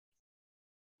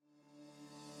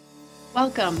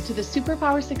Welcome to the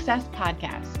Superpower Success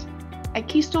Podcast. At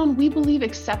Keystone, we believe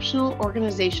exceptional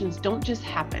organizations don't just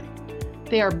happen.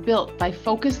 They are built by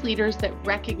focused leaders that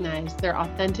recognize their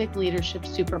authentic leadership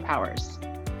superpowers.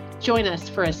 Join us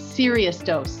for a serious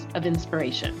dose of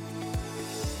inspiration.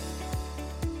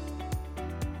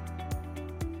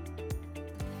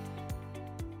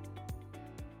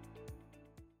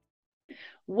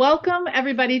 Welcome,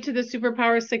 everybody, to the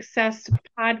Superpower Success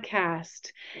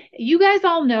Podcast. You guys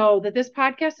all know that this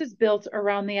podcast is built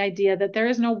around the idea that there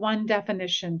is no one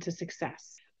definition to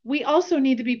success. We also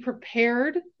need to be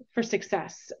prepared for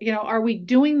success. Are we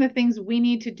doing the things we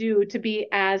need to do to be,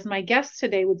 as my guest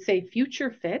today would say, future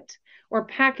fit or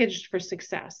packaged for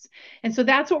success? And so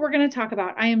that's what we're going to talk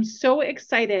about. I am so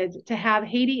excited to have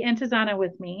Heidi Antizana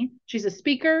with me. She's a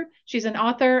speaker. She's an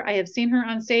author. I have seen her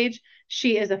on stage.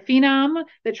 She is a phenom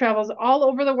that travels all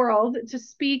over the world to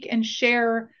speak and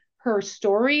share her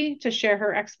story, to share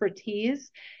her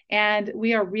expertise. And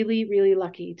we are really, really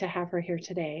lucky to have her here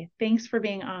today. Thanks for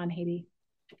being on, Heidi.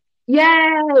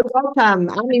 Yay, welcome.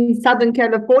 I'm in Southern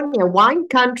California, wine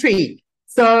country.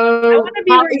 So I want to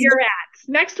be where you're at.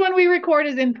 Next one we record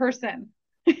is in person.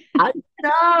 I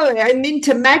know, I'm in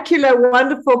Temecula,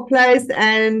 wonderful place.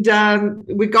 And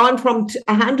we've gone from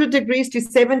 100 degrees to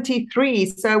 73.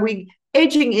 So we're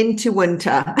edging into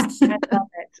winter.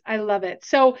 I love it.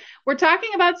 So we're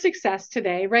talking about success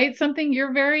today, right? Something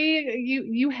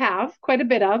you have quite a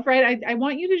bit of, right? I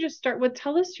want you to just start with,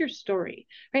 tell us your story,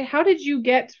 right? How did you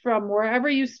get from wherever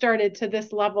you started to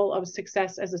this level of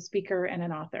success as a speaker and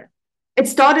an author? It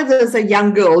started as a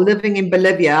young girl living in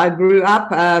Bolivia. I grew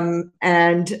up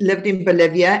and lived in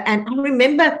Bolivia. And I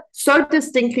remember so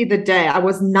distinctly the day I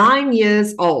was 9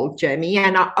 years old, Jamie,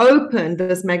 and I opened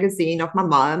this magazine of my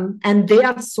mom, and there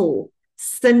I saw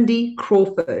Cindy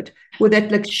Crawford with that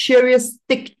luxurious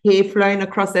thick hair flowing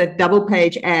across that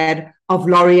double-page ad of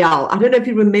L'Oreal. I don't know if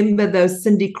you remember those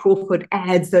Cindy Crawford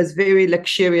ads, those very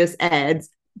luxurious ads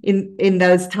in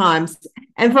those times.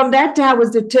 And from that day, I was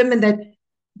determined that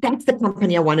that's the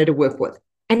company I wanted to work with.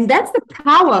 And that's the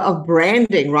power of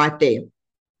branding right there.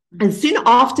 And soon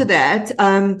after that,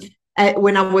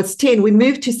 when I was 10, we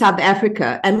moved to South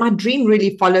Africa, and my dream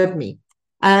really followed me.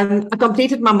 I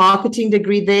completed my marketing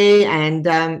degree there, and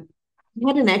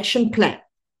had an action plan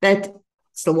that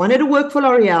still wanted to work for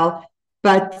L'Oreal,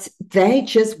 but they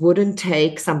just wouldn't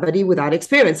take somebody without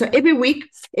experience. So every week,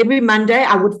 every Monday,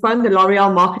 I would phone the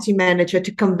L'Oreal marketing manager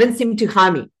to convince him to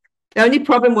hire me. The only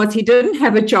problem was he didn't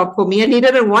have a job for me and he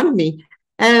didn't want me.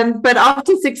 But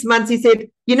after 6 months, he said,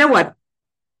 you know what?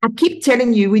 I keep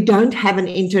telling you we don't have an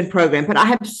intern program, but I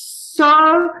have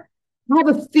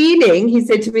a feeling, he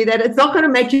said to me, that it's not going to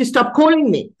make you stop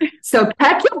calling me. So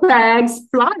pack your bags,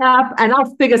 fly up, and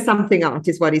I'll figure something out,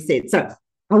 is what he said. So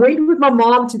I went with my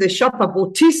mom to the shop. I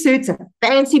bought 2 suits, a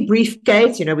fancy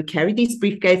briefcase. We carried these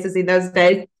briefcases in those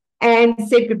days, and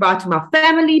said goodbye to my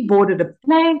family, boarded a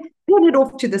plane, headed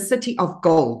off to the city of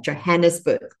gold,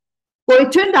 Johannesburg. Well,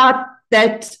 it turned out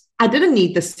that I didn't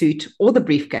need the suit or the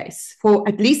briefcase for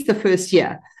at least the first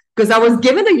year, because I was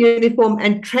given a uniform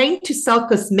and trained to sell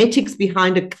cosmetics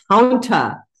behind a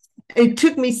counter. It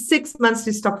took me 6 months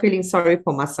to stop feeling sorry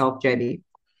for myself, Jenny.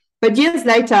 But years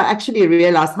later, I actually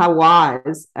realized how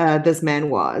wise this man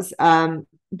was,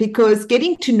 because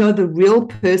getting to know the real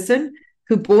person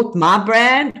who bought my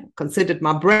brand, considered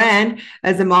my brand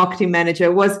as a marketing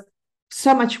manager, was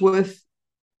so much worth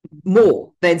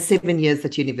more than 7 years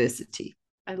at university.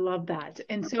 I love that.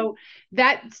 And so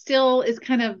that still is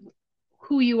kind of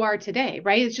who you are today,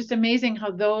 right? It's just amazing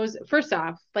how those, first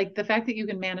off, like the fact that you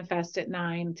can manifest at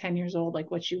 9, 10 years old, like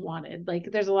what you wanted,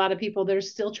 like there's a lot of people that are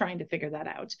still trying to figure that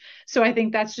out. So I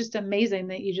think that's just amazing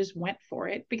that you just went for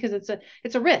it, because it's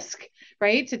a risk,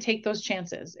 right? To take those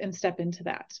chances and step into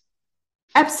that.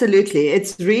 Absolutely.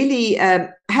 It's really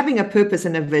having a purpose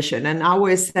and a vision. And I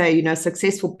always say,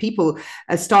 successful people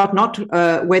start not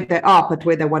where they are, but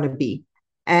where they want to be.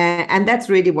 And that's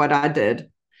really what I did.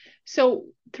 So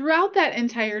throughout that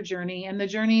entire journey and the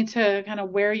journey to kind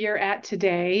of where you're at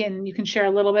today, and you can share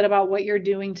a little bit about what you're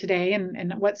doing today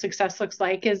and what success looks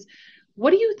like, is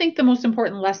what do you think the most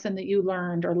important lesson that you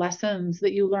learned, or lessons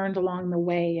that you learned along the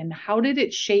way, and how did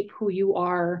it shape who you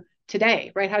are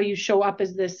today, right? How you show up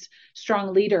as this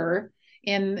strong leader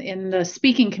in the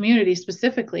speaking community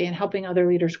specifically, and helping other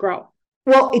leaders grow?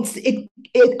 Well,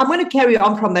 I'm going to carry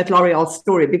on from that L'Oreal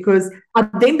story, because I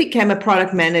then became a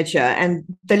product manager, and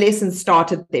the lesson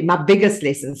started there. My biggest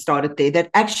lesson started there, that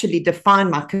actually defined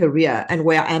my career and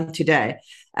where I am today.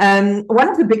 One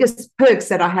of the biggest perks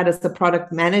that I had as a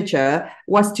product manager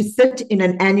was to sit in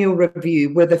an annual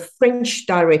review with a French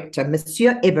director,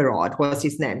 Monsieur Everard was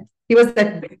his name. He was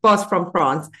that boss from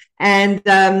France. And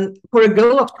for a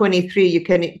girl of 23, you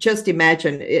can just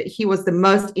imagine, he was the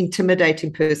most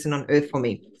intimidating person on earth for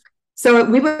me. So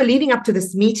we were leading up to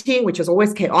this meeting, which was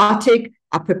always chaotic.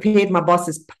 I prepared my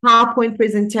boss's PowerPoint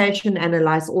presentation,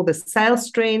 analyzed all the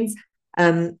sales trends,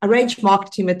 arranged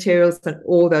marketing materials, and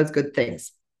all those good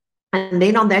things. And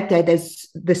then on that day, there's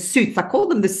the suits. I call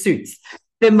them the suits.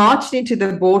 They marched into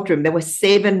the boardroom. There were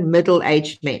 7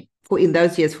 middle-aged men. In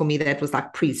those years, for me, that was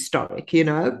like prehistoric,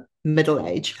 middle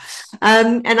age.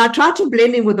 And I tried to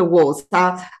blend in with the walls.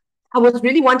 I was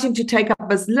really wanting to take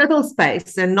up as little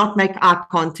space and not make eye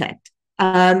contact.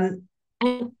 And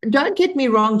don't get me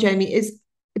wrong, Jamie,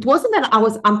 it wasn't that I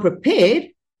was unprepared.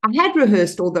 I had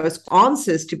rehearsed all those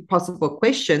answers to possible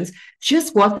questions,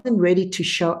 just wasn't ready to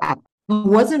show up. I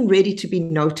wasn't ready to be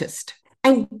noticed.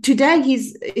 And today,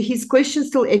 his question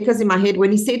still echoes in my head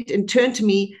when he said and turned to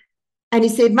me and he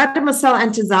said, Mademoiselle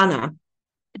Antizana,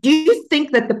 do you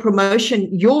think that the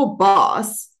promotion your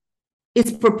boss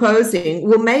is proposing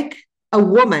will make a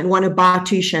woman want to buy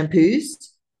 2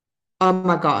 shampoos? Oh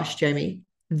my gosh, Jamie,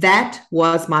 that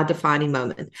was my defining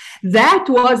moment. That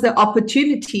was the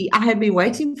opportunity I had been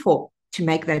waiting for to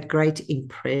make that great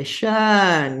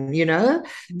impression,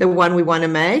 the one we want to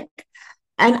make.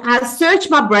 And I searched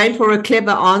my brain for a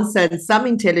clever answer and some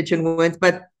intelligent words,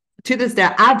 but to this day,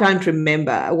 I don't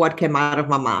remember what came out of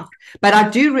my mouth. But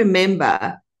I do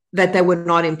remember that they were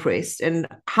not impressed. And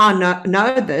how I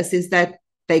know this is that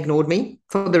they ignored me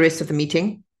for the rest of the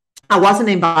meeting. I wasn't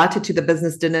invited to the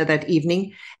business dinner that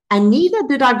evening, and neither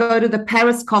did I go to the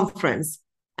Paris conference.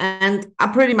 And I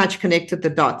pretty much connected the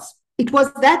dots. It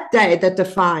was that day that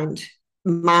defined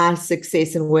my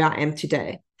success and where I am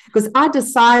today, because I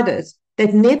decided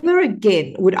that never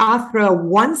again would I throw a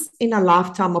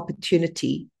once-in-a-lifetime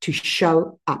opportunity to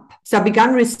show up. So I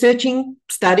began researching,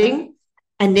 studying,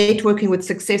 and networking with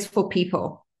successful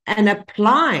people and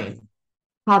applying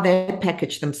how they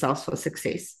package themselves for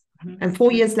success. Mm-hmm. And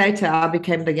 4 years later, I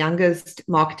became the youngest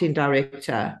marketing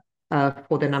director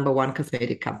for the #1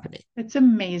 cosmetic company. It's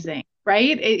amazing,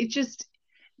 right?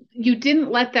 You didn't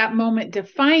let that moment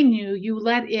define you. You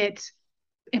let it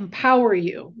empower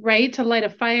you, right? To light a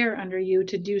fire under you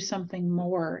to do something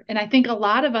more. And I think a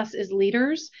lot of us as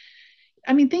leaders,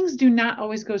 things do not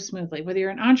always go smoothly, whether you're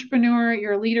an entrepreneur,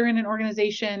 you're a leader in an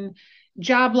organization,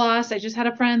 job loss. I just had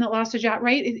a friend that lost a job,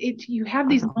 right? You have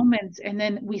these moments, and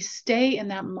then we stay in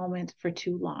that moment for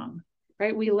too long,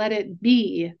 right? We let it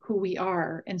be who we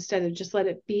are instead of just let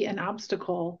it be an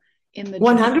obstacle in the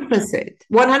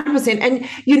 100%. And,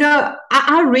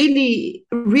 I really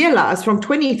realized from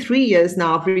 23 years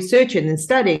now of researching and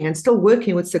studying and still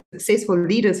working with successful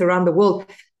leaders around the world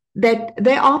that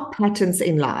there are patterns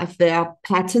in life. There are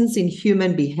patterns in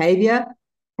human behavior,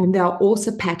 and there are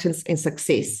also patterns in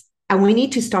success. And we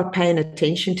need to start paying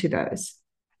attention to those.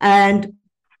 And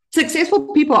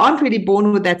successful people aren't really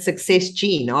born with that success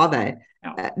gene, are they?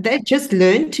 No. They just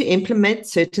learn to implement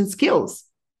certain skills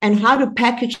and how to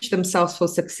package themselves for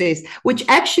success, which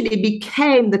actually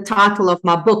became the title of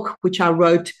my book, which I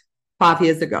wrote 5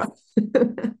 years ago.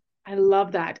 I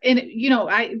love that. And,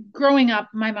 growing up,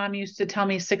 my mom used to tell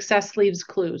me success leaves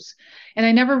clues. And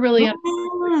I never really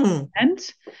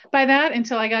understood by that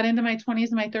until I got into my 20s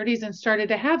and my 30s and started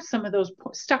to have some of those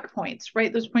stuck points,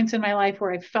 right? Those points in my life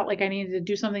where I felt like I needed to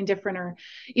do something different, or,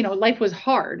 life was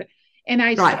hard. And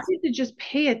I started to just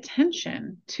pay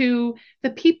attention to the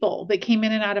people that came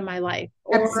in and out of my life.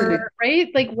 Absolutely. Right?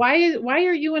 Like, why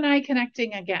are you and I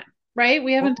connecting again? Right?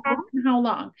 We haven't talked in how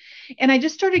long? And I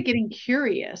just started getting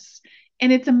curious.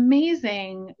 And it's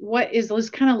amazing what is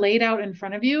kind of laid out in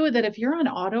front of you, that if you're on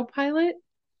autopilot,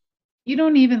 you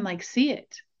don't even see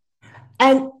it.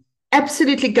 And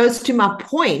absolutely goes to my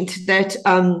point that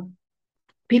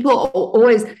people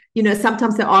always,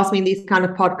 sometimes they ask me in these kind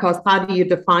of podcasts, how do you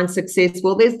define success?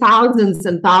 Well, there's thousands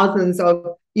and thousands of,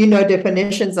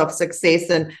 definitions of success.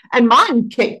 And mine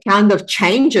kind of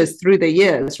changes through the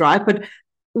years, right? But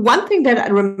one thing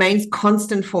that remains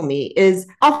constant for me is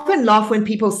I often laugh when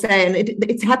people say, and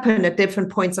it's happened at different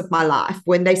points of my life,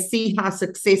 when they see how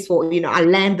successful, I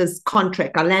land this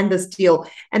contract, I land this deal,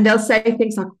 and they'll say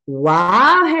things like,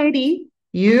 wow, Heidi,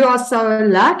 you are so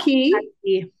lucky.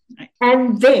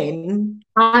 And then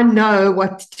I know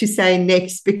what to say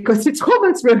next, because it's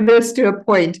almost rehearsed to a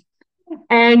point.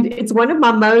 And it's one of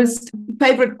my most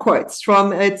favorite quotes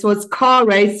it was car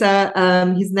racer.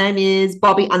 His name is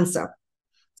Bobby Unser.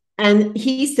 And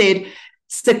he said,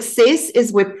 success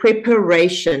is where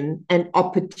preparation and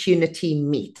opportunity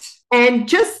meet. And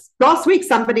just last week,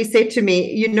 somebody said to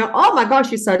me, oh my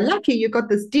gosh, you're so lucky. You got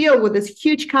this deal with this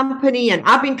huge company, and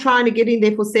I've been trying to get in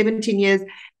there for 17 years.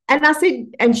 And I said,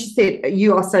 and she said,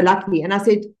 you are so lucky. And I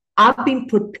said, I've been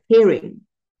preparing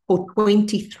for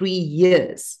 23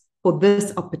 years for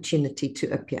this opportunity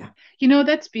to appear.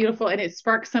 That's beautiful. And it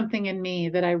sparked something in me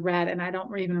that I read, and I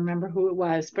don't even remember who it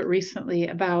was, but recently,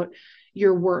 about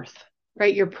your worth,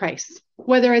 right? Your price,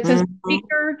 whether it's a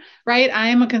speaker, right? I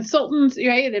am a consultant,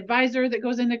 right? An advisor that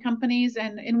goes into companies,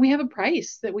 and we have a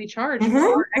price that we charge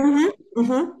for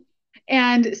our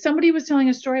And somebody was telling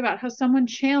a story about how someone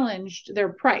challenged their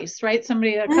price, right?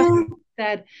 Somebody, a customer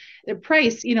said their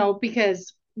price,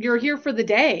 because you're here for the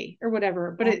day or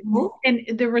whatever. But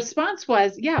and the response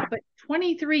was, yeah, but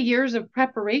 23 years of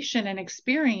preparation and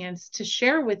experience to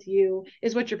share with you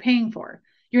is what you're paying for.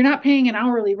 You're not paying an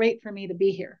hourly rate for me to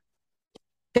be here.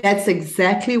 That's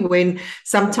exactly when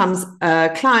sometimes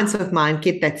clients of mine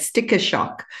get that sticker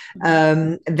shock.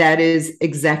 That is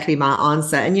exactly my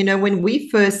answer. And, when we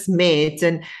first met,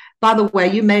 and by the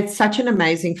way, you made such an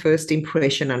amazing first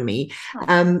impression on me,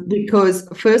 because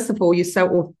first of all, you're so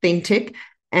authentic,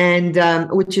 and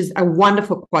which is a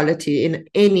wonderful quality in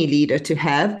any leader to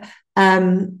have.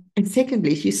 And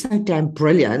secondly, you're so damn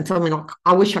brilliant. I mean,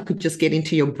 I wish I could just get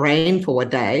into your brain for a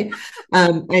day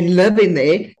and live in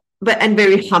there. And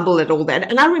very humble at all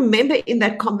that. And I remember in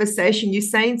that conversation, you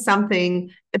saying something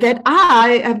that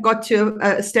I have got to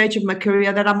a stage of my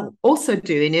career that I'm also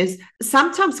doing, is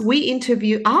sometimes we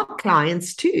interview our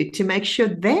clients too, to make sure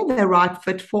they're the right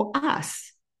fit for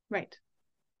us. Right.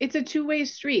 It's a two-way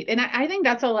street. And I think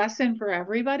that's a lesson for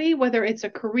everybody, whether it's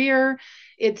a career,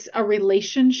 it's a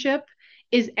relationship,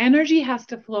 is energy has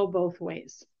to flow both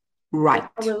ways. Right.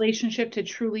 For a relationship to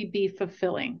truly be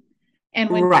fulfilling. And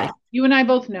when you and I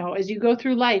both know, as you go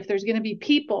through life, there's going to be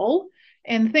people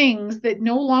and things that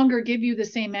no longer give you the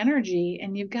same energy,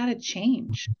 and you've got to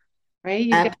change, right?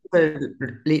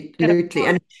 Absolutely.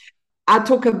 And I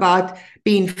talk about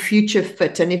being future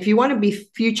fit. And if you want to be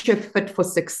future fit for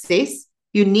success,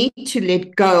 you need to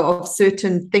let go of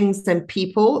certain things and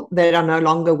people that are no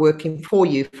longer working for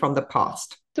you from the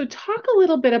past. So talk a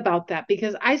little bit about that,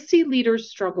 because I see leaders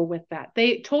struggle with that.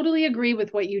 They totally agree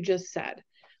with what you just said.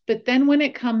 But then when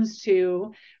it comes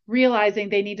to realizing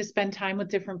they need to spend time with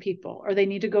different people, or they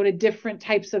need to go to different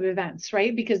types of events,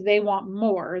 right? Because they want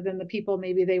more than the people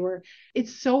maybe they were.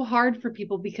 It's so hard for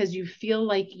people, because you feel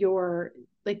like you're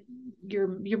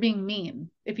being mean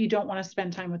if you don't want to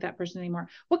spend time with that person anymore.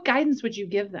 What guidance would you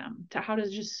give them to how to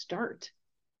just start?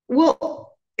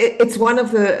 Well, it's one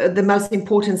of the most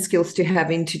important skills to have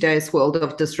in today's world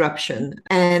of disruption.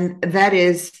 And that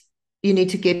is, you need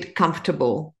to get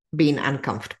comfortable being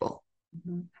uncomfortable.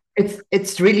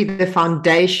 It's really the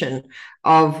foundation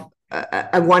of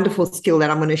a wonderful skill that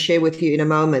I'm going to share with you in a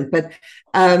moment. But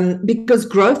because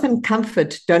growth and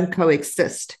comfort don't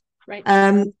coexist. Right.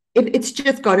 It's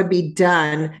just got to be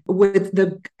done with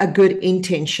a good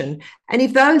intention. And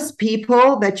if those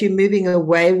people that you're moving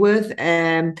away with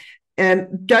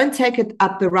don't take it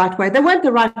up the right way, they weren't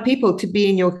the right people to be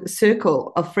in your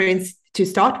circle of friends to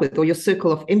start with, or your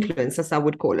circle of influence, as I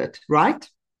would call it, right?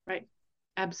 Right.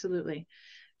 Absolutely.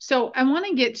 So I want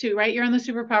to get to, right, you're on the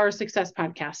Superpower Success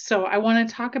podcast. So I want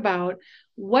to talk about,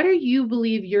 what do you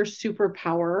believe your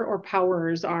superpower or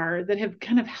powers are that have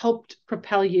kind of helped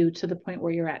propel you to the point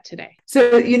where you're at today?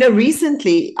 So,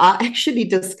 recently I actually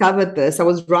discovered this. I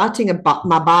was writing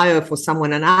my bio for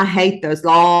someone, and I hate those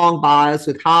long bios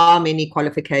with how many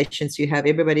qualifications you have.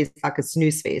 Everybody's like a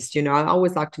snooze fest, I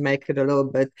always like to make it a little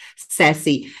bit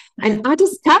sassy. And I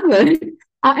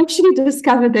actually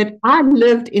discovered that I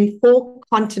lived in 4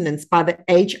 continents by the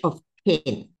age of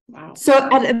 10. Wow. So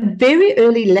at a very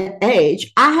early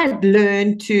age, I had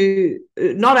learned to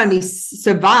not only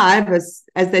survive, as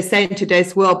they say in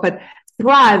today's world, but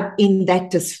thrive in that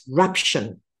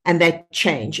disruption and that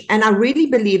change. And I really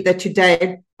believe that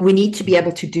today we need to be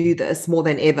able to do this more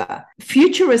than ever.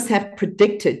 Futurists have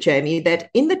predicted, Jamie, that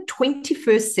in the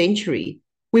 21st century,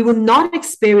 we will not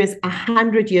experience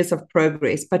 100 years of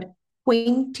progress, but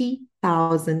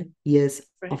 20,000 years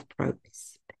of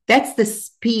progress. That's the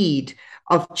speed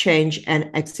of change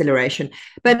and acceleration.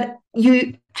 But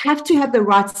you have to have the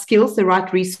right skills, the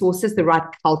right resources, the right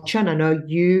culture. And I know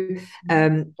you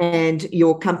and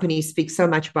your company speak so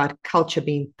much about culture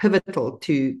being pivotal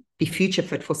to be future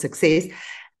fit for success.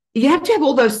 You have to have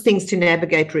all those things to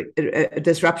navigate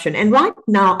disruption. And right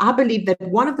now, I believe that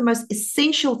one of the most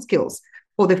essential skills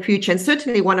for the future, and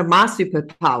certainly one of my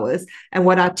superpowers, and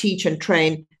what I teach and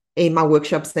train in my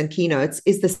workshops and keynotes,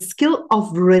 is the skill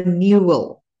of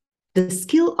renewal. The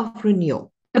skill of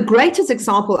renewal. The greatest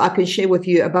example I can share with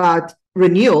you about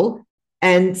renewal,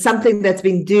 and something that's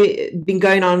been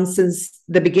going on since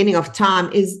the beginning of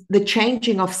time, is the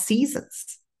changing of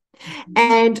seasons.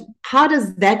 And how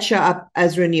does that show up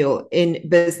as renewal in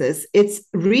business? It's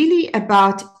really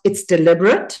about, it's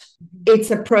deliberate.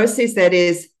 It's a process that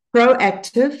is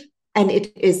proactive and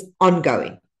it is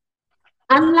ongoing.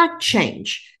 Unlike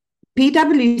change,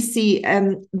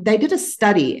 PwC, they did a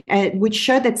study which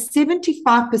showed that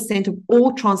 75% of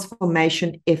all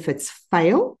transformation efforts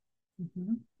fail.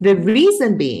 Mm-hmm. The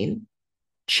reason being,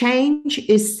 change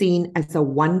is seen as a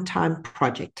one-time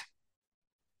project.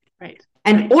 Right.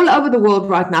 And all over the world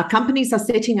right now, companies are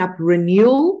setting up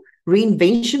renewal,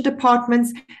 reinvention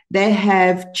departments. They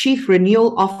have chief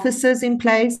renewal officers in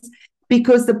place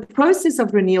because the process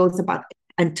of renewal is about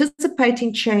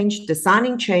anticipating change,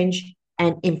 designing change,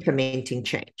 and implementing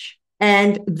change.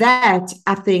 And that,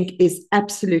 I think, is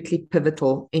absolutely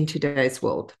pivotal in today's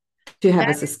world to have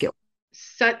as a skill.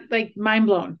 Like mind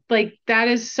blown. Like that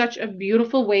is such a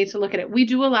beautiful way to look at it. We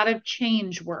do a lot of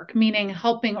change work, meaning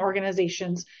helping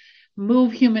organizations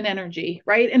move human energy,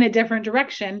 right, in a different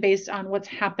direction based on what's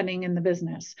happening in the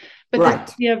business. But right.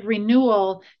 This idea of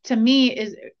renewal, to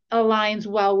me, aligns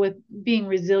well with being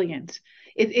resilient.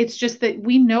 It's just that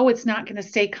we know it's not going to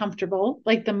stay comfortable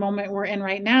like the moment we're in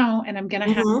right now, and I'm going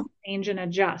to have to change and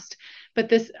adjust. But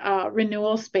this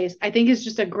renewal space, I think, is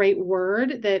just a great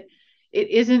word that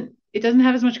it doesn't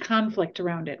have as much conflict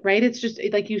around it, right? It's just,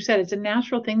 like you said, it's a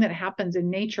natural thing that happens in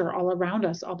nature all around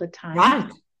us all the time.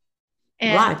 Right.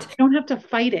 And you don't have to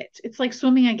fight it. It's like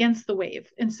swimming against the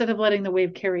wave instead of letting the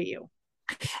wave carry you.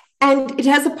 And it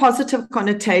has a positive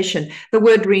connotation. The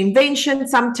word reinvention,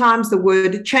 sometimes the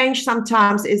word change,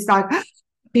 sometimes is like,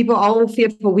 people are all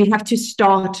fearful. We have to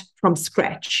start from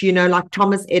scratch, like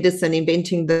Thomas Edison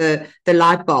inventing the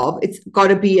light bulb. It's got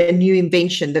to be a new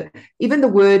invention. Even the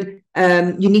word,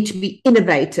 you need to be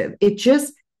innovative. It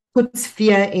just puts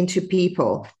fear into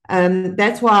people.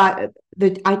 That's why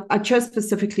I chose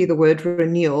specifically the word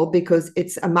renewal, because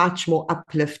it's a much more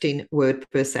uplifting word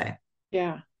per se.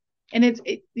 Yeah. And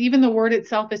even the word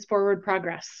itself is forward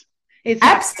progress. It's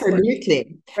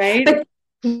absolutely right. But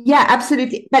yeah,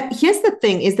 absolutely. But here's the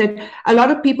thing is that a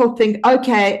lot of people think,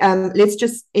 okay, let's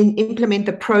just implement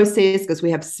the process because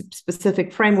we have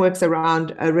specific frameworks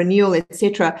around renewal,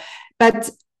 etc. But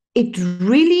it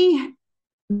really,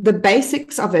 the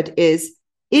basics of it is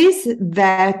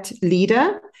that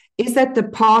leader, is that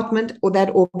department or that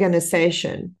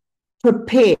organization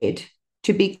prepared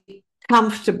to be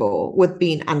comfortable with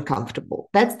being uncomfortable?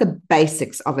 That's the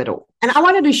basics of it all. And I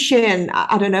wanted to share, and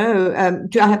I don't know,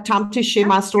 do I have time to share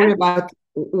my story about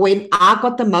when I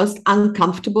got the most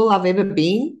uncomfortable I've ever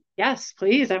been? Yes,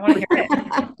 please. I want to hear it.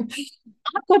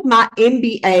 I got my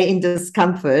MBA in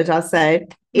discomfort, I say,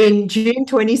 in June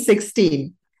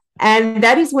 2016. And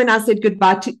that is when I said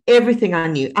goodbye to everything I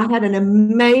knew. I had an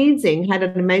amazing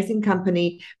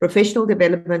company, professional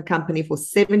development company for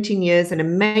 17 years, an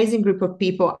amazing group of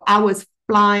people. I was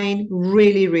flying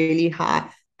really, really high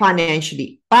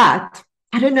financially. But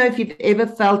I don't know if you've ever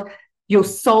felt your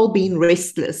soul being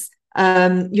restless.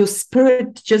 Your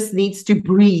spirit just needs to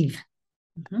breathe.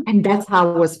 Mm-hmm. And that's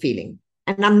how I was feeling.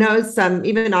 And I know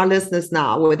even our listeners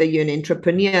now, whether you're an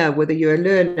entrepreneur, whether you're a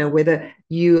learner, whether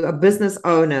you're a business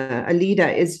owner, a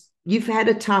leader, you've had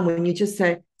a time when you just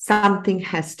say something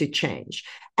has to change.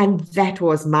 And that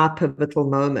was my pivotal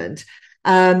moment.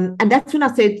 And that's when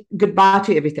I said goodbye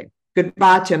to everything.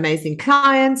 Goodbye to amazing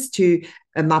clients, to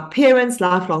my parents,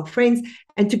 lifelong friends.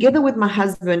 And together with my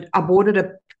husband, I boarded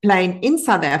a plane in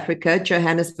South Africa,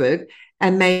 Johannesburg,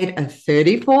 and made a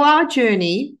 34-hour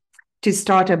journey to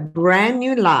start a brand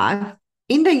new life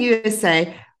in the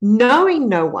USA, knowing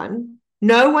no one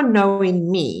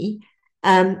knowing me,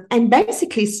 and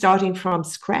basically starting from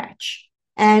scratch.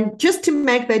 And just to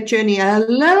make that journey a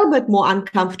little bit more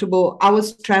uncomfortable, I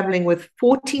was traveling with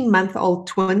 14-month-old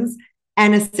twins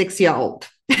and a 6-year-old.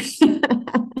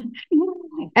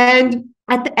 And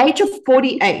at the age of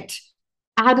 48,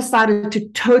 I decided to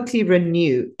totally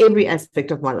renew every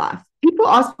aspect of my life. People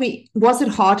ask me, was it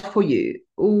hard for you?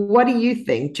 What do you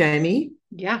think, Jamie?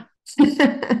 Yeah.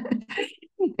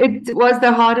 It was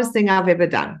the hardest thing I've ever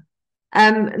done.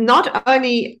 Not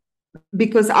only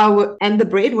because I'm the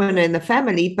breadwinner in the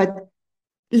family, but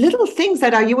little things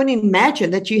that you wouldn't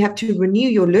imagine that you have to renew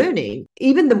your learning.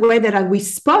 Even the way that we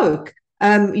spoke.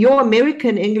 Your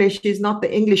American English is not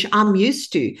the English I'm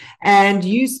used to. And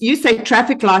you say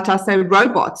traffic light, I say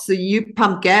robots. So you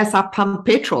pump gas, I pump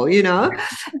petrol,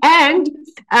 And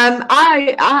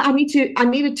I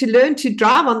needed to learn to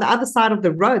drive on the other side of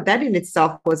the road. That in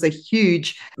itself was a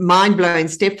huge mind-blowing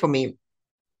step for me.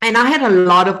 And I had a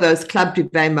lot of those Club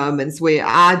Duvet moments where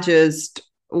I just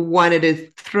wanted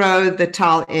to throw the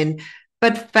towel in.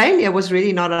 But failure was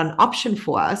really not an option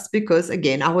for us because,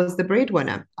 again, I was the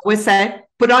breadwinner. I always say,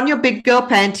 put on your big girl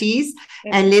panties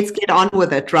and let's get on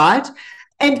with it, right?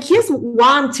 And here's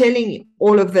why I'm telling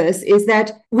all of this is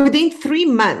that within 3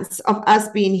 months of us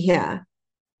being here,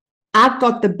 I've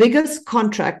got the biggest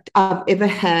contract I've ever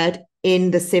had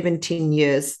in the 17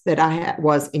 years that I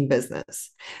was in business,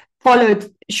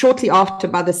 followed shortly after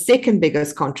by the second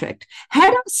biggest contract.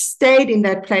 Had I stayed in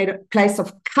that place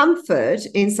of comfort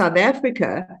in South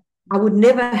Africa, I would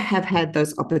never have had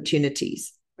those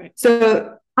opportunities. Right.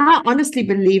 So I honestly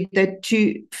believe that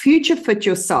to future fit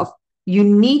yourself, you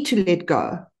need to let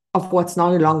go of what's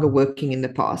no longer working in the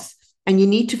past. And you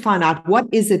need to find out what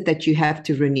is it that you have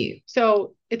to renew.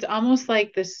 So it's almost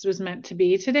like this was meant to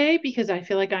be today, because I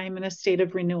feel like I am in a state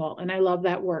of renewal. And I love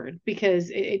that word,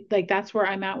 because like that's where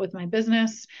I'm at with my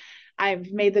business.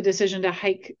 I've made the decision to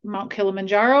hike Mount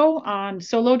Kilimanjaro on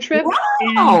solo trip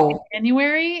in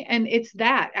January. And it's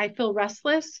that I feel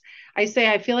restless. I say,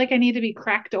 I feel like I need to be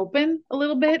cracked open a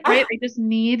little bit, right? I just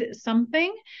need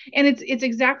something. And it's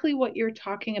exactly what you're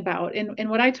talking about. And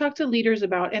what I talk to leaders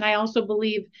about, and I also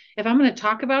believe if I'm going to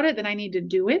talk about it, then I need to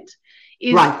do it,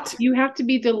 is right. You have to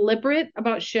be deliberate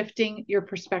about shifting your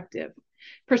perspective.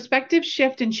 Perspective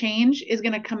shift and change is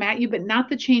going to come at you, but not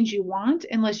the change you want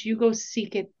unless you go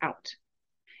seek it out.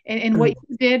 And what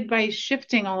you did by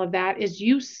shifting all of that is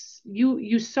you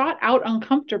sought out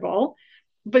uncomfortable,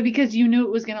 but because you knew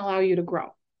it was going to allow you to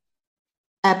grow.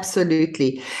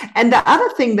 Absolutely. And the other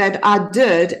thing that I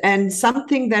did, and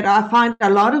something that I find a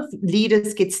lot of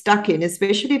leaders get stuck in,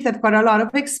 especially if they've got a lot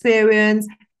of experience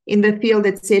in the field,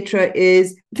 etc.,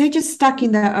 is they're just stuck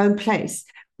in their own place.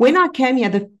 When I came here,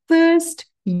 the first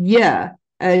year,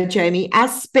 Jamie, I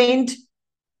spent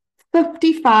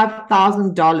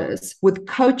 $55,000 with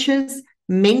coaches,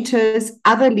 mentors,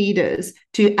 other leaders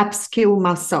to upskill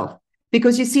myself.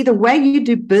 Because you see, the way you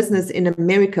do business in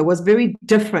America was very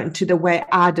different to the way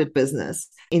I did business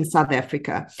in South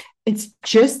Africa. It's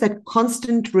just that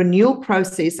constant renewal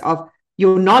process of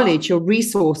your knowledge, your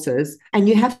resources, and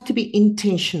you have to be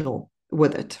intentional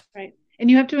with it. Right. And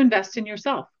you have to invest in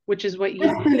yourself, which is what you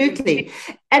absolutely. Do.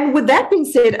 And with that being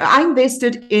said, I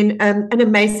invested in an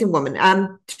amazing woman.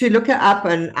 To look her up,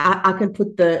 and I can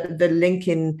put the link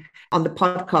in on the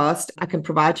podcast. I can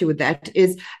provide you with that.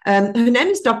 Is her name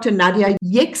is Dr. Nadia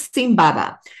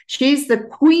Yeksimbaba. She's the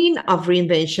queen of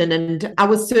reinvention, and I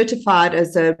was certified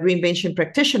as a reinvention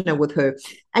practitioner with her.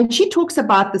 And she talks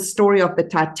about the story of the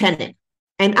Titanic.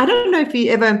 And I don't know if you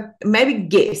ever maybe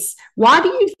guess, why do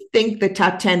you think the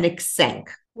Titanic sank?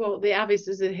 Well, the obvious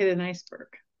is it hit an iceberg.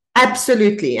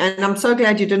 Absolutely. And I'm so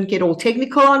glad you didn't get all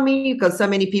technical on me, because so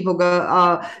many people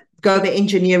go the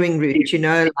engineering route,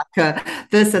 like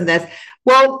this and that.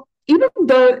 Well, even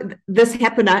though this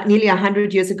happened nearly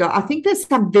 100 years ago, I think there's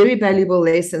some very valuable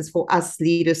lessons for us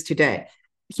leaders today.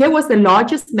 Here was the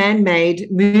largest man-made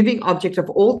moving object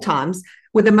of all times,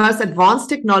 with the most advanced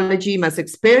technology, most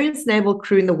experienced naval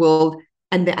crew in the world,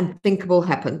 and the unthinkable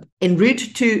happened. En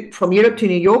route from Europe to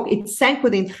New York, it sank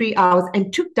within 3 hours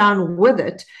and took down with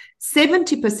it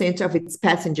 70% of its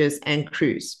passengers and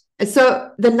crews.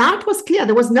 So the night was clear.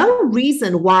 There was no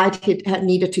reason why it had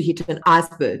needed to hit an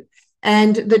iceberg.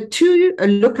 And the two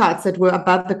lookouts that were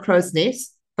above the crow's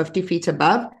nest, 50 feet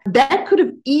above, that could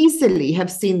have easily have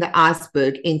seen the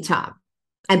iceberg in time.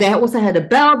 And they also had a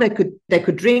bell they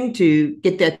could ring to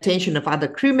get the attention of other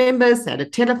crew members. They had a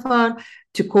telephone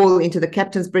to call into the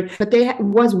captain's bridge. But there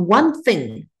was one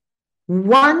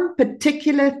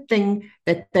particular thing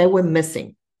that they were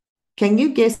missing. Can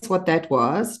you guess what that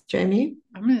was, Jamie?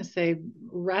 I'm going to say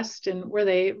rest, and were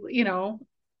they,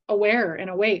 aware and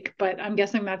awake, but I'm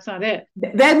guessing that's not it.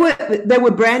 They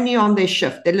were brand new on their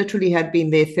shift. They literally had been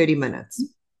there 30 minutes.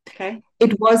 Okay.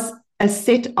 It was a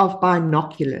set of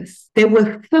binoculars. There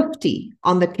were 50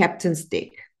 on the captain's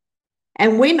deck.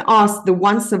 And when asked, the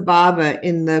one survivor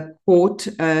in the court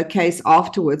case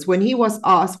afterwards, when he was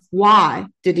asked why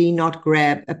did he not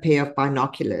grab a pair of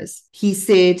binoculars, he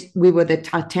said, we were the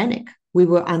Titanic. We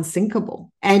were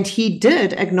unsinkable. And he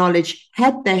did acknowledge,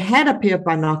 had they had a pair of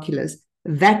binoculars,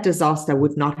 that disaster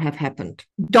would not have happened.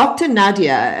 Dr.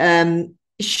 Nadia,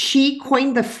 she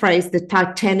coined the phrase the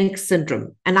Titanic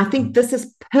syndrome. And I think this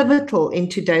is pivotal in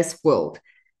today's world.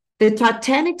 The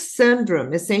Titanic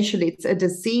syndrome, essentially, it's a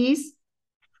disease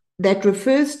that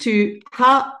refers to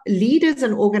how leaders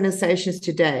and organizations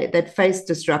today that face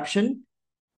disruption,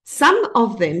 some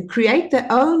of them create their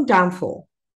own downfall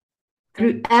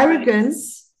through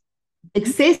arrogance,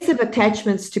 excessive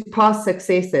attachments to past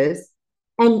successes,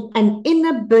 and an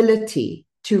inability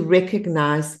to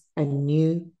recognize a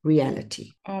new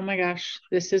reality. Oh my gosh,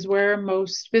 this is where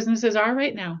most businesses are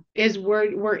right now. Is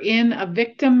we're in a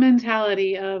victim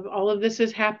mentality of all of this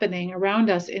is happening around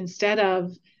us instead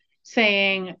of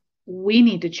saying we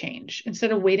need to change,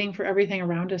 instead of waiting for everything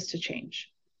around us to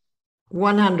change.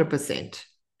 100%.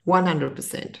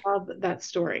 100%. Love that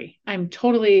story. I'm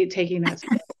totally taking that,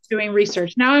 doing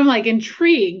research. Now I'm like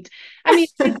intrigued. I mean,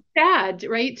 it's sad,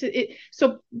 right?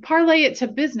 So parlay it to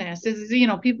business is,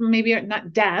 people maybe are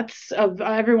not deaths of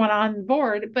everyone on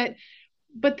board,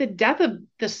 but the death of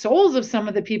the souls of some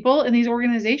of the people in these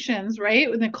organizations, right?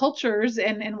 And the cultures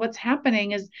and what's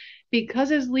happening is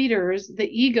because as leaders, the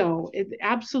ego,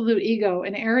 absolute ego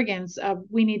and arrogance of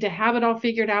we need to have it all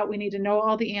figured out. We need to know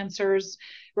all the answers,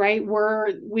 right?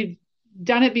 We've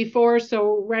done it before.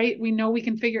 So, right, we know we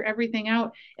can figure everything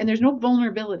out and there's no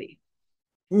vulnerability.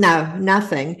 No,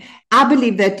 nothing. I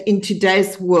believe that in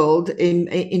today's world,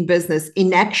 in business,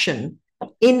 inaction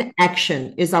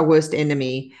is our worst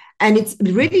enemy. And it's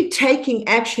really taking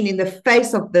action in the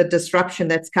face of the disruption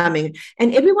that's coming.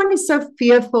 And everyone is so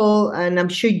fearful. And I'm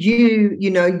sure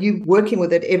you're working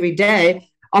with it every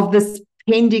day of this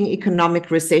pending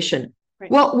economic recession. Right.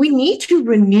 Well, we need to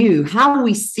renew how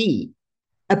we see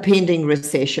a pending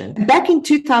recession. Back in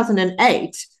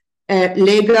 2008,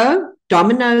 Lego,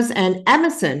 Domino's, and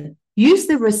Amazon used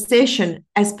the recession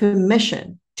as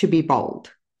permission to be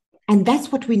bold. And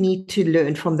that's what we need to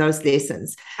learn from those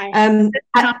lessons. I had this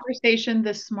conversation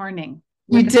this morning.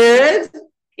 You did?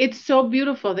 It's so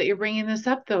beautiful that you're bringing this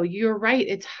up, though. You're right.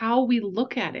 It's how we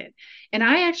look at it. And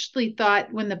I actually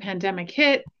thought when the pandemic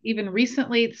hit, even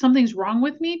recently, something's wrong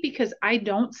with me because I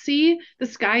don't see the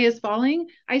sky is falling.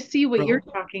 I see what you're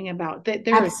talking about, that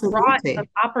there is a lot of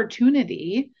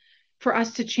opportunity for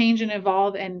us to change and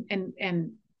evolve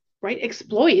and right,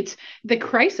 exploit the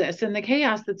crisis and the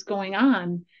chaos that's going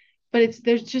on. But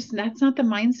that's not the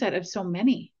mindset of so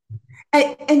many.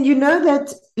 And you know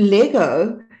that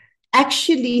Lego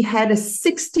actually had a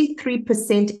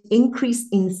 63% increase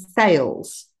in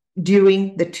sales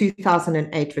during the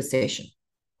 2008 recession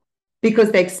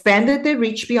because they expanded their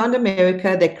reach beyond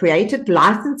America. They created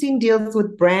licensing deals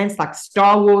with brands like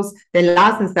Star Wars. They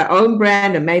licensed their own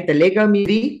brand and made the Lego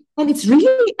movie. And it's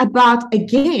really about,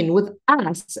 again, with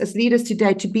us as leaders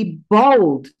today, to be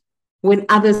bold when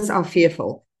others are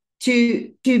fearful.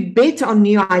 To bet on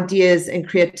new ideas and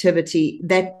creativity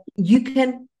that you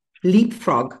can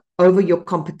leapfrog over your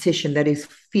competition that is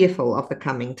fearful of the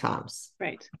coming times.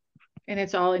 Right. And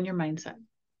it's all in your mindset.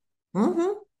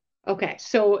 Mm-hmm. Okay.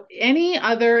 So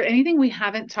anything we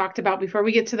haven't talked about before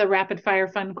we get to the rapid fire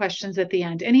fun questions at the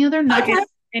end? Any other nuggets? Okay.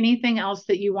 Anything else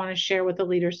that you want to share with the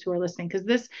leaders who are listening? Because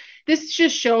this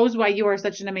just shows why you are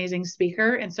such an amazing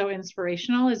speaker and so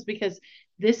inspirational, is because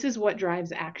this is what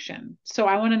drives action. So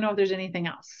I want to know if there's anything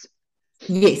else.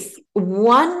 Yes.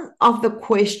 One of the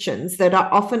questions that I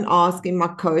often ask in my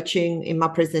coaching, in my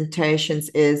presentations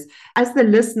is, as the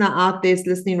listener out there is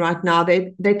listening right now,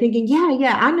 they're thinking,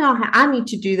 yeah, I know how I need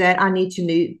to do that. I need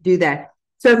to do that.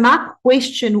 So my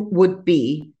question would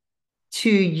be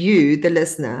to you, the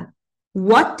listener,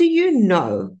 what do you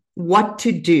know what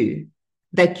to do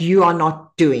that you are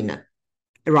not doing it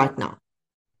right now?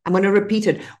 I'm going to repeat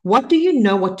it. What do you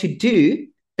know what to do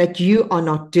that you are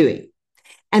not doing?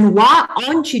 And why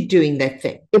aren't you doing that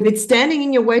thing? If it's standing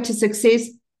in your way to success,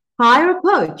 hire a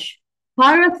coach,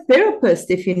 hire a therapist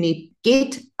if you need.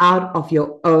 Get out of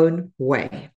your own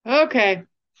way. Okay.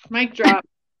 Mic drop.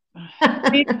 I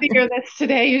need to hear this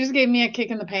today. You just gave me a kick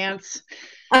in the pants.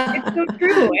 It's so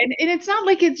true. And it's not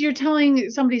like you're telling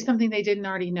somebody something they didn't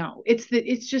already know.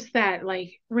 It's just that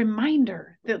like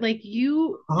reminder that like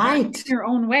you are in your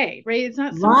own way, right? It's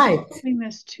not somebody doing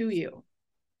this to you.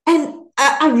 And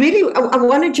I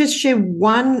want to just share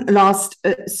one last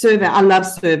survey. I love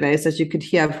surveys, as you could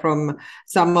hear from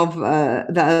some of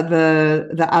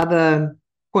the other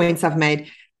points I've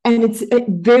made. And it's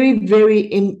very, very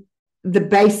in the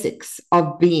basics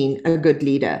of being a good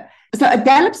leader. So a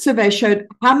Gallup survey showed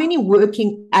how many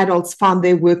working adults found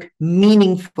their work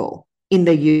meaningful in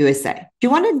the USA. Do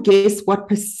you want to guess what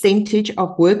percentage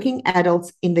of working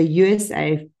adults in the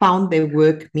USA found their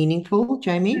work meaningful,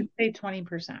 Jamie? I'd say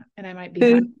 20%, and I might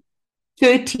be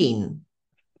 13.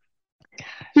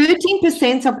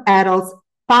 13% of adults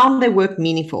found their work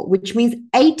meaningful, which means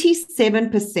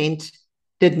 87%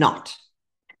 did not.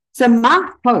 So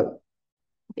my hope,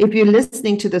 if you're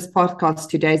listening to this podcast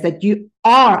today, is that you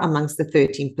are amongst the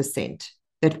 13%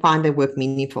 that find their work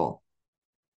meaningful.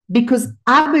 Because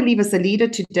I believe as a leader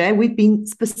today, we've been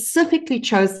specifically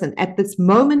chosen at this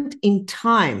moment in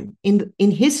time in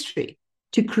history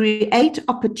to create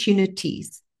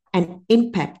opportunities and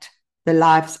impact the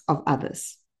lives of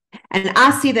others. And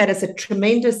I see that as a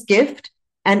tremendous gift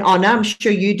and honor. I'm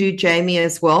sure you do, Jamie,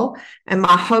 as well. And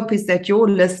my hope is that your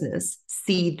listeners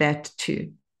see that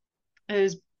too. It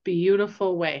is a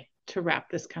beautiful way to wrap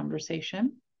this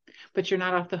conversation, but you're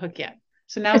not off the hook yet.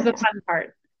 So now's the fun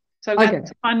part. So I've got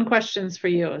some fun questions for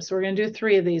you. So we're going to do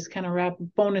 3 of these kind of wrap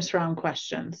bonus round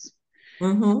questions.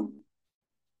 Mm-hmm.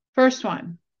 First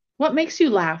one, what makes you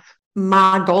laugh?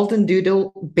 My golden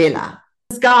doodle, Bella.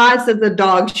 Disguised as a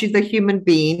dog, she's a human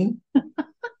being.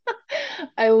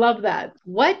 I love that.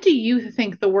 What do you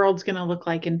think the world's going to look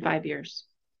like in 5 years?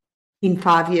 In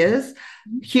 5 years,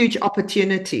 huge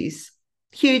opportunities,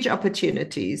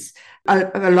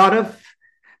 a lot of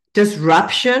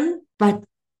disruption, but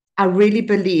I really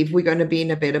believe we're going to be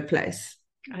in a better place.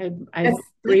 I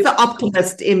It's an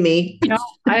optimist in me. No,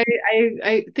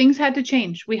 I things had to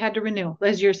change. We had to renew,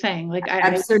 as you're saying. Like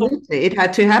Absolutely, it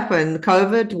had to happen.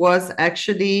 COVID was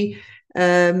actually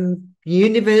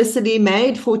universally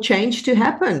made for change to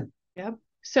happen. Yep.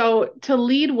 So to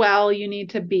lead well, you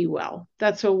need to be well.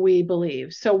 That's what we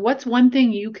believe. So what's one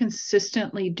thing you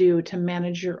consistently do to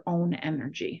manage your own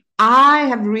energy? I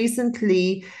have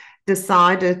recently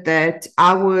decided that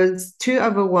I was too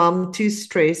overwhelmed, too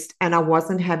stressed, and I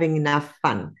wasn't having enough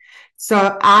fun.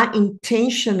 So I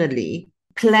intentionally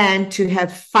plan to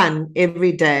have fun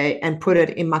every day and put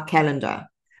it in my calendar,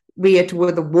 be it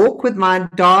with a walk with my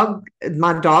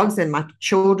dogs and my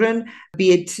children,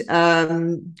 be it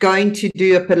going to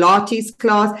do a Pilates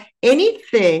class,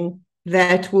 anything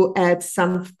that will add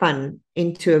some fun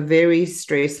into a very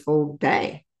stressful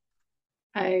day.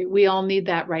 We all need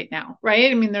that right now,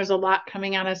 right? I mean, there's a lot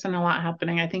coming at us and a lot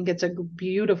happening. I think it's a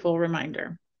beautiful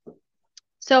reminder.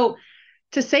 So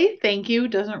to say thank you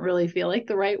doesn't really feel like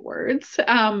the right words.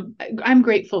 I'm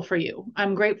grateful for you.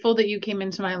 I'm grateful that you came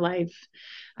into my life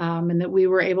and that we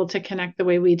were able to connect the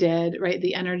way we did, right?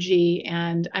 The energy.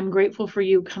 And I'm grateful for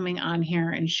you coming on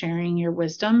here and sharing your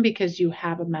wisdom because you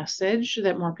have a message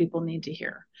that more people need to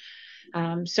hear.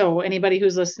 So anybody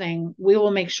who's listening, we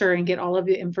will make sure and get all of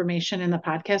the information in the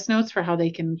podcast notes for how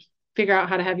they can figure out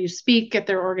how to have you speak at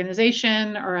their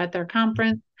organization or at their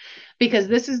conference, because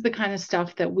this is the kind of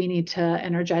stuff that we need to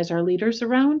energize our leaders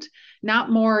around, not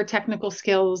more technical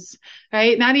skills,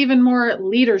 right? Not even more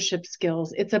leadership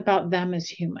skills. It's about them as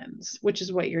humans, which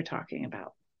is what you're talking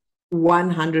about.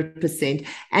 100%.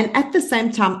 And at the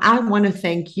same time, I want to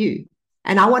thank you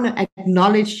and I want to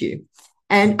acknowledge you.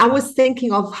 And I was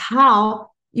thinking of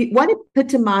what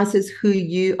epitomizes who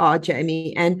you are,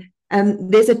 Jamie.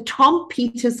 And there's a Tom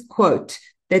Peters quote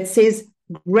that says,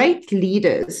 great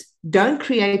leaders don't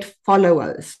create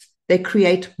followers, they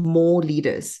create more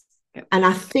leaders. Yep. And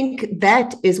I think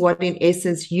that is what, in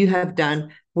essence, you have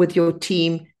done with your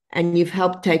team, and you've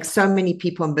helped take so many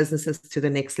people and businesses to the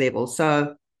next level.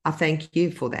 So I thank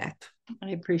you for that.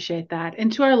 I appreciate that.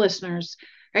 And to our listeners,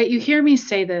 right, you hear me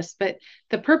say this, but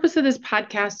the purpose of this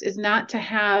podcast is not to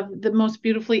have the most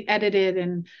beautifully edited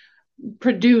and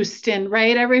produced and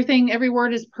right, everything, every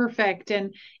word is perfect.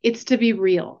 And it's to be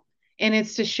real. And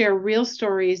it's to share real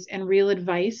stories and real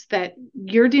advice that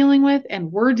you're dealing with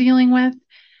and we're dealing with.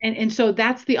 And so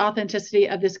that's the authenticity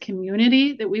of this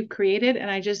community that we've created. And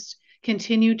I just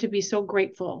continue to be so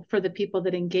grateful for the people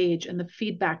that engage and the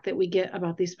feedback that we get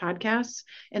about these podcasts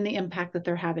and the impact that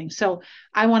they're having. So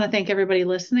I want to thank everybody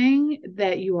listening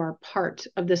that you are part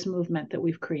of this movement that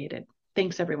we've created.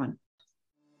 Thanks, everyone.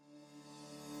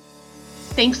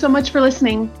 Thanks so much for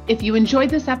listening. If you enjoyed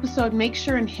this episode, make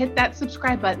sure and hit that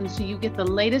subscribe button so you get the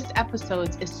latest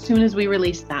episodes as soon as we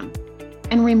release them.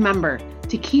 And remember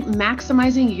to keep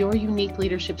maximizing your unique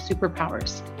leadership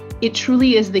superpowers. It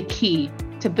truly is the key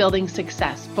to building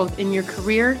success, both in your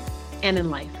career and in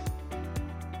life.